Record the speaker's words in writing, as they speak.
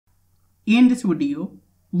In this video,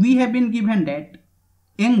 we have been given that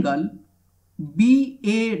angle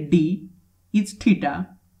BAD is theta,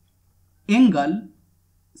 angle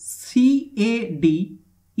CAD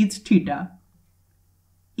is theta,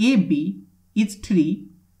 AB is 3,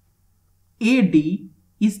 AD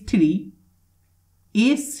is 3,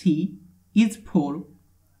 AC is 4,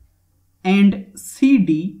 and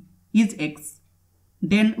CD is x.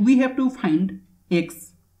 Then we have to find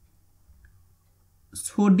x.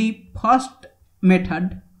 So the first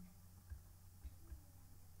method,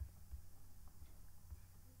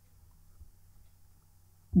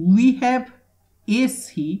 we have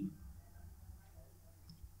AC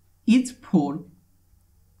is 4,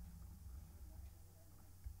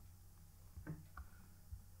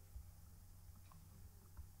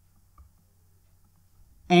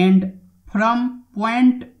 and from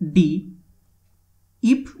point D,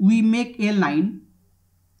 if we make a line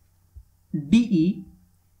DE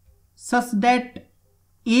such that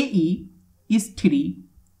AE is 3,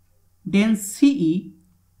 then CE,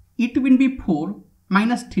 it will be 4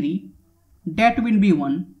 minus 3, that will be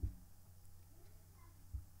 1.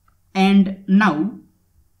 And now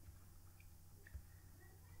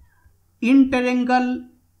in triangle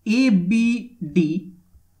ABD,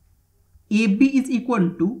 AB is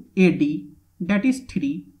equal to AD, that is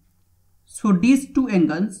 3. So these two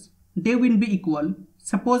angles, they will be equal.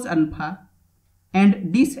 Suppose alpha,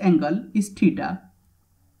 and this angle is theta.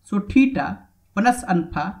 So theta plus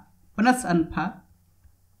alpha,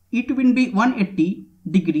 it will be 180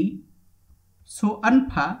 degree. So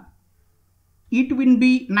alpha, it will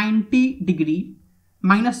be 90 degree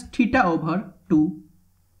minus theta over 2.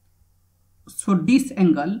 So this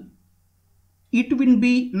angle, it will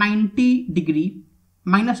be 90 degree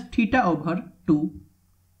minus theta over 2.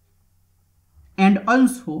 And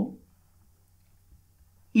also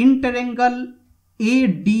in triangle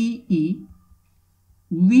ADE,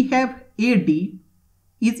 we have AD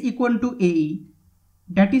is equal to AE,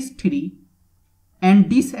 that is 3, and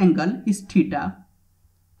this angle is theta,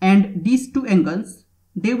 and these two angles,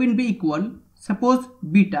 they will be equal. Suppose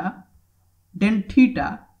beta, then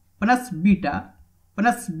theta plus beta,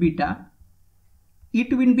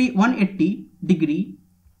 it will be 180 degree.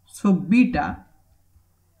 So beta,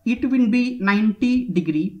 it will be 90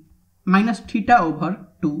 degree minus theta over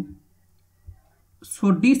 2.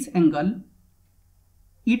 So this angle,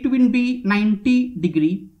 it will be 90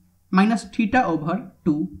 degree minus theta over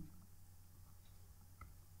 2.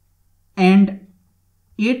 And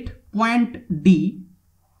at point D,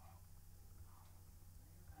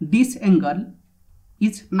 this angle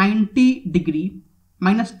is 90 degree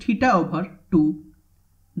minus theta over 2.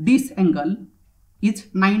 This angle is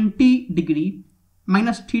 90 degree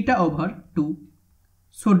minus theta over 2.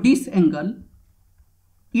 So this angle,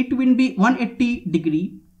 it will be 180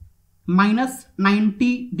 degree minus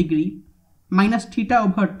 90 degree minus theta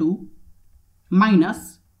over 2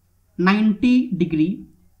 minus 90 degree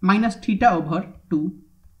minus theta over 2.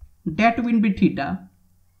 That will be theta.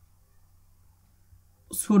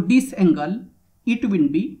 So this angle, it will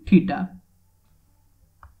be theta.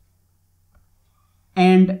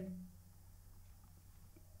 And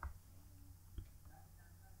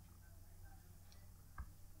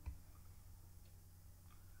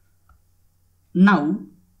now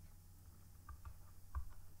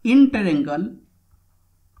in triangle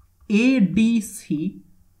ADC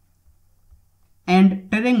and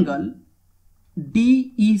triangle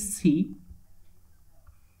DEC,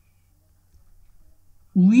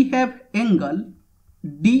 we have angle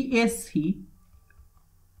DAC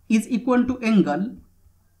is equal to angle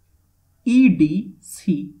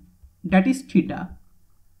EDC, that is theta,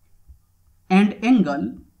 and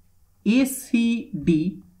angle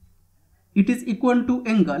ACD, it is equal to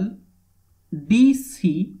angle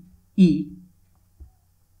DCE,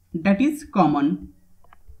 that is common.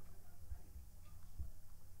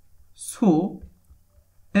 So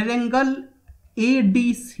triangle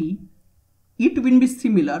ADC, it will be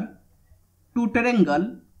similar to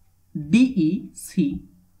triangle DEC.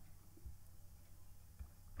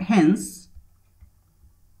 Hence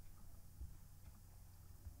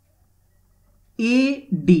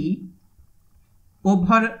AD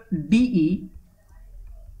over DE,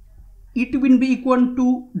 it will be equal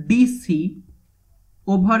to DC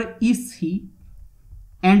over EC,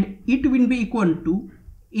 and it will be equal to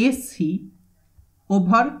AC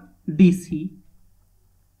over DC,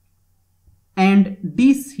 and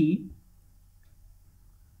DC,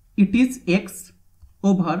 it is x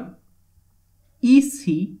over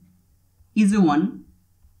EC is 1,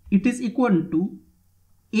 it is equal to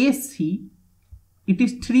AC, it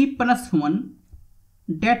is 3 plus 1,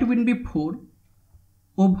 that will be 4,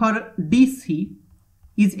 over DC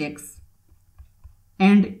is x,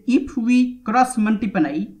 and if we cross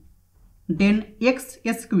multiply, then x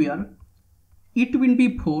square, it will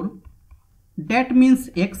be 4, that means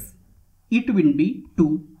x, it will be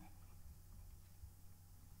 2.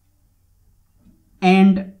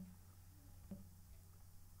 And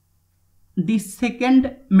the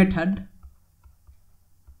second method,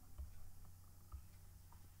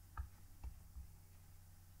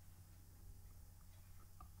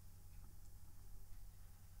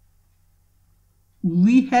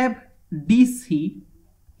 we have DC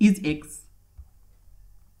is x,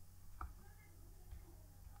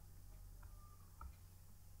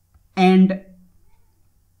 and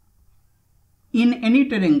in any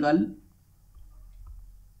triangle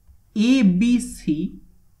ABC,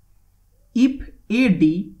 if AD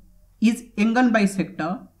is angle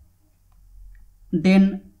bisector,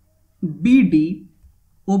 then BD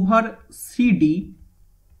over CD,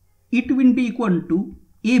 it will be equal to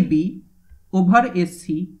AB over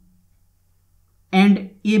AC,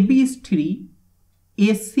 and AB is 3,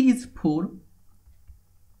 AC is 4,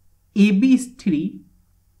 AB is 3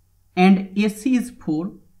 and AC is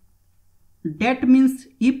 4. That means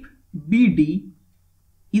if BD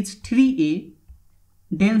is 3A,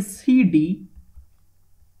 then CD,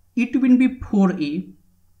 it will be 4A.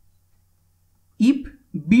 If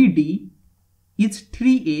BD is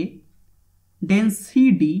 3A, then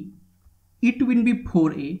CD, it will be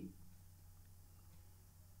 4A.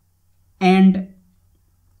 And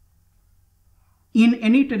in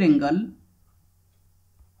any triangle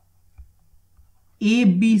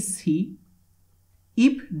ABC,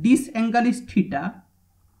 if this angle is theta,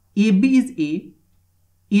 AB is A,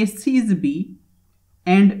 AC is B,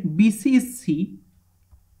 and BC is C,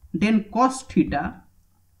 then cos theta,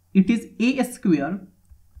 it is A square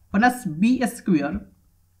plus B square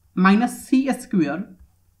minus C square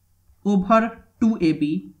over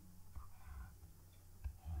 2AB.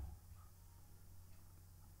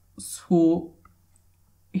 So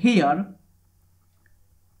here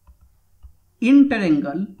in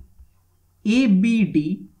triangle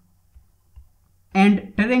ABD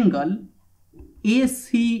and triangle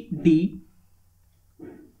ACD,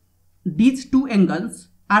 these two angles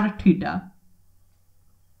are theta.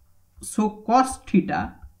 So cos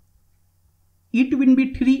theta, it will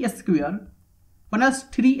be 3 square plus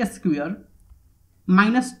 3 square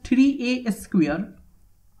minus 3A square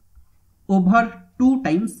over 2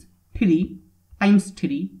 times 3 times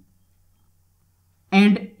 3.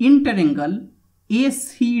 And in triangle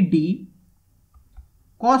ACD,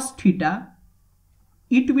 cos theta,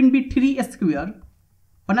 it will be 3 square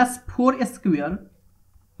plus 4 square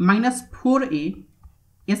minus 4A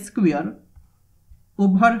square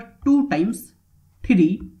over 2 times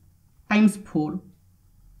 3 times 4.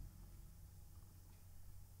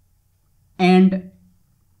 And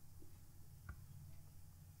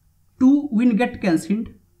 2 will get cancelled,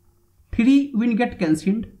 3 will get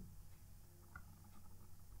cancelled.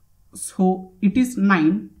 So it is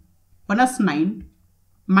 9 plus 9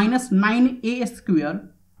 minus 9A square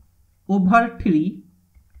over 3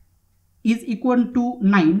 is equal to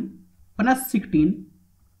 9 plus 16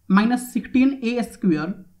 minus 16A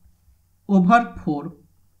square over 4,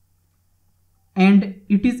 and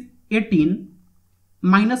it is 18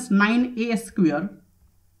 minus 9A square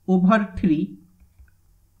over 3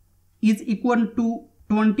 is equal to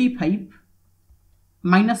 25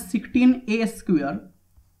 minus 16A square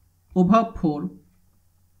over 4,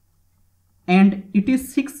 and it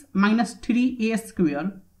is 6 minus 3A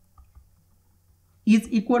square is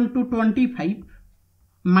equal to 25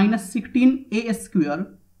 minus 16A square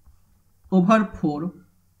over 4.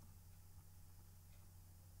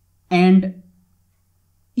 And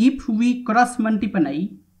if we cross multiply,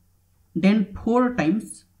 then 4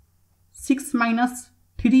 times 6 minus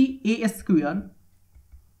 3A square,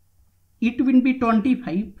 it will be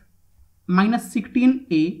 25 minus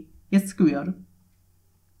 16A square,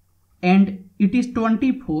 and it is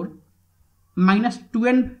 24 minus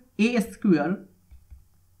 12A square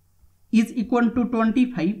is equal to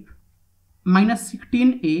 25 minus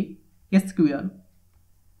 16A square.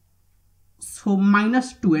 So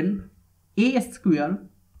minus 12A square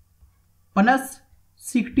plus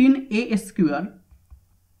 16A square,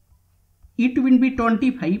 it will be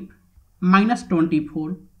 25 minus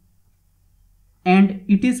 24, and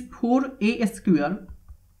it is 4A square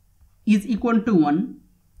is equal to 1.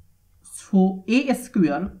 So A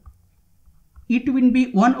square, it will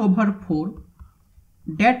be 1 over 4,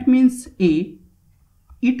 that means A,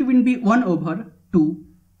 it will be 1 over 2.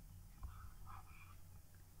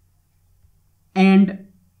 And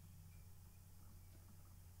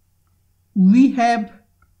we have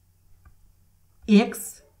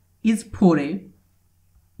x is 4a.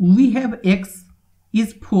 We have x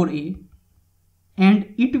is 4a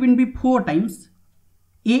and it will be 4 times.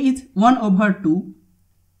 A is 1 over 2,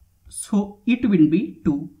 so it will be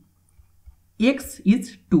 2. X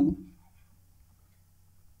is 2.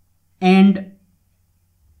 And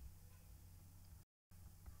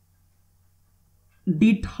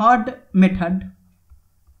the third method,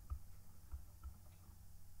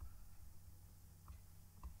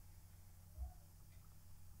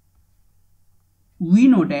 we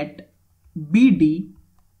know that BD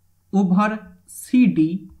over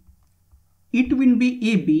CD, it will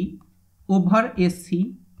be AB over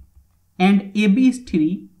AC, and AB is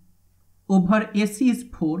 3 over AC is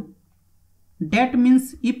 4. That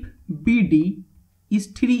means if BD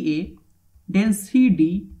is 3A, then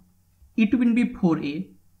CD, it will be 4A.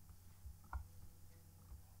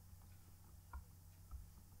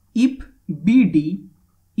 If BD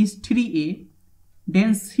is 3A,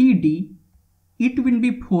 then CD, it will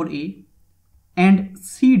be 4A, and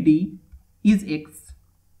CD is X.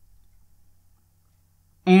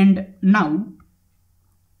 And now,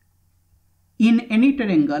 in any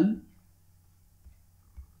triangle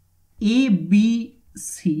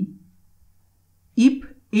ABC, if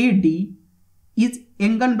AD is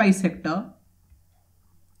angle bisector,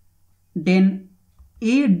 then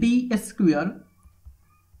AD square,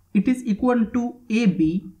 it is equal to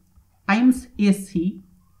AB times AC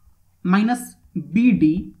minus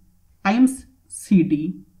BD times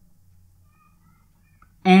CD,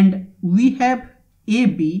 and we have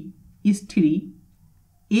AB is 3,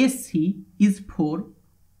 AC is 4,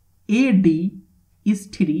 AD is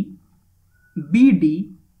 3,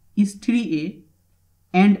 BD is 3A,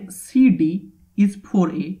 and CD is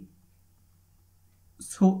 4A.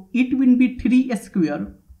 So it will be 3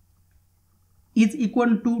 square is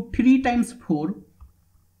equal to 3 times 4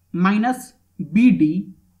 minus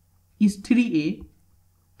BD is 3A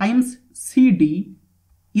times CD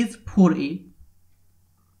is 4A,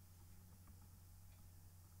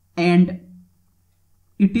 and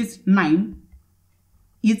it is 9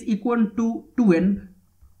 is equal to 12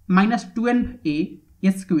 minus 12A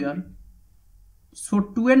square. So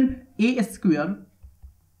 12A square,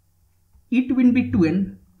 it will be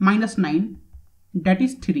 12 minus 9, that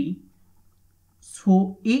is 3.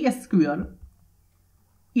 So A square,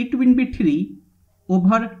 it will be 3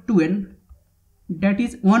 over 12, that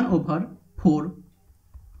is 1 over 4.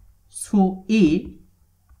 So A,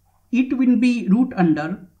 it will be root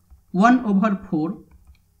under 1 over 4,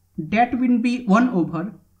 that will be 1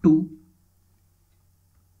 over 2.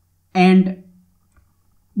 And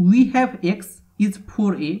we have X is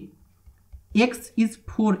 4A, X is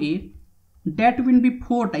 4A, that will be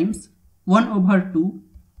 4 times 1 over 2,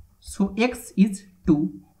 so X is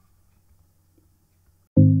 2.